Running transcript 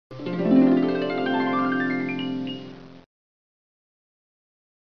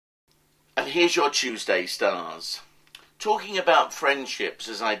here's your Tuesday stars. Talking about friendships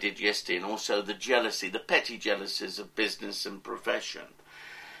as I did yesterday, and also the jealousy, the petty jealousies of business and profession.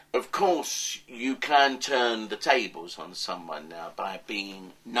 Of course, you can turn the tables on someone now by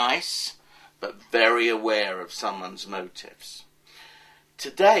being nice, but very aware of someone's motives.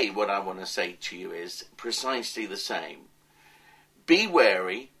 Today, what I want to say to you is precisely the same. Be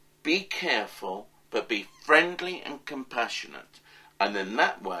wary, be careful, but be friendly and compassionate. And in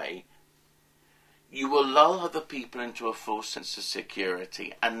that way, you will lull other people into a false sense of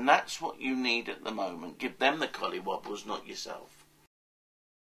security. And that's what you need at the moment. Give them the collywobbles, not yourself.